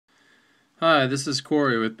Hi, this is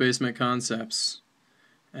Corey with Basement Concepts,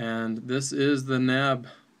 and this is the Knab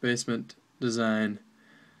basement design.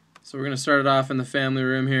 So we're going to start it off in the family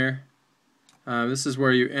room here. This is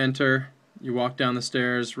where you enter. You walk down the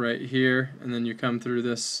stairs right here, and then you come through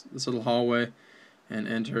this little hallway and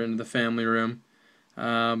enter into the family room.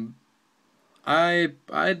 I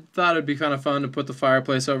thought it'd be kind of fun to put the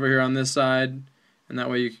fireplace over here on this side, and that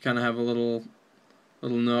way you could kind of have a little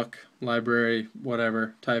nook, library,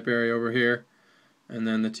 whatever type area over here, and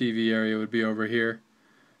then the TV area would be over here.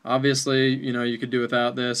 Obviously, you could do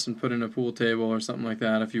without this and put in a pool table or something like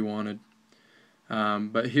that if you wanted.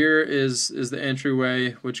 But here is the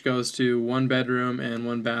entryway, which goes to one bedroom and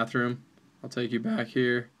one bathroom. I'll take you back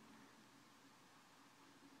here.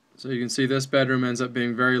 So you can see this bedroom ends up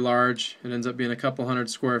being very large. It ends up being a couple hundred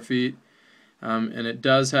square feet. And it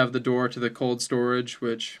does have the door to the cold storage,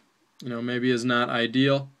 which maybe is not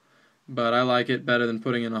ideal, but I like it better than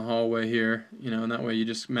putting in a hallway here, and that way you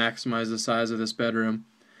just maximize the size of this bedroom.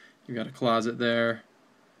 You've got a closet there,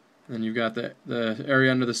 then you've got the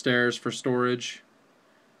area under the stairs for storage.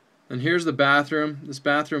 And here's the bathroom. This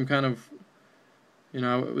bathroom kind of,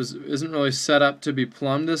 isn't really set up to be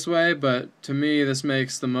plumbed this way, but to me this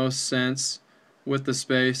makes the most sense with the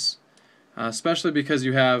space, especially because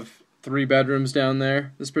you have 3 bedrooms down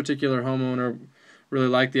there. This particular homeowner really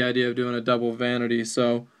liked the idea of doing a double vanity,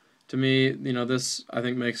 so to me, this I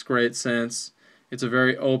think makes great sense. It's a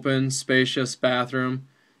very open, spacious bathroom,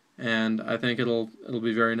 and I think it'll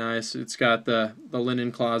be very nice. It's got the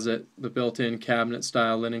linen closet, the built-in cabinet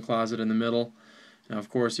style linen closet in the middle. Now, of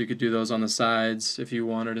course, you could do those on the sides if you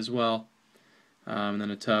wanted as well. And then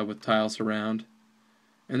a tub with tile surround.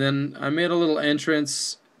 And then I made a little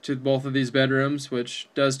entrance to both of these bedrooms, which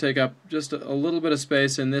does take up just a little bit of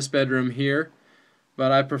space in this bedroom here, but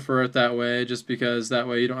I prefer it that way just because that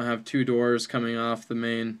way you don't have 2 doors coming off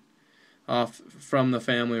from the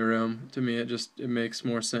family room. To me, it makes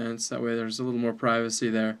more sense. That way there's a little more privacy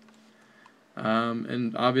there.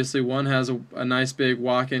 And obviously one has a nice big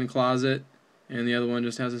walk-in closet, and the other one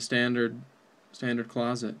just has a standard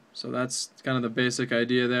closet. So that's kind of the basic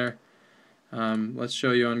idea there. Let's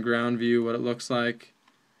show you on ground view what it looks like.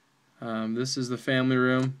 This is the family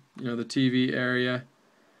room, the TV area.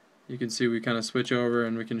 You can see we kind of switch over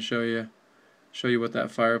and we can show you what that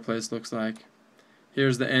fireplace looks like.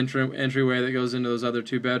 Here's the entryway that goes into those other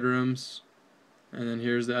 2 bedrooms, and then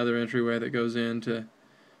here's the other entryway that goes into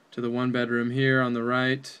the 1 bedroom here on the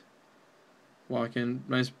right. Walk in,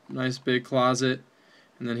 nice big closet,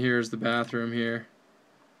 and then here's the bathroom here.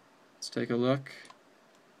 Let's take a look.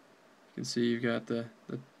 You can see you've got the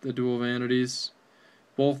dual vanities,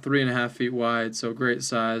 both 3.5 feet wide, so great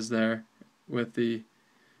size there with the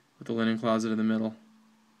linen closet in the middle.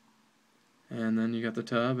 And then you got the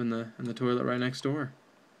tub and the toilet right next door.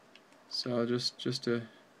 So just to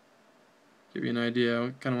give you an idea,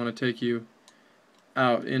 I kind of want to take you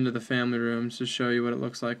out into the family rooms to show you what it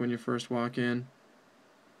looks like when you first walk in.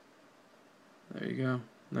 There you go,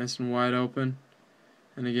 nice and wide open.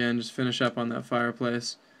 And again, just finish up on that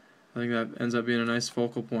fireplace. I think that ends up being a nice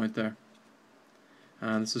focal point there.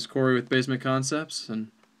 This is Corey with Basement Concepts,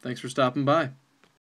 and thanks for stopping by.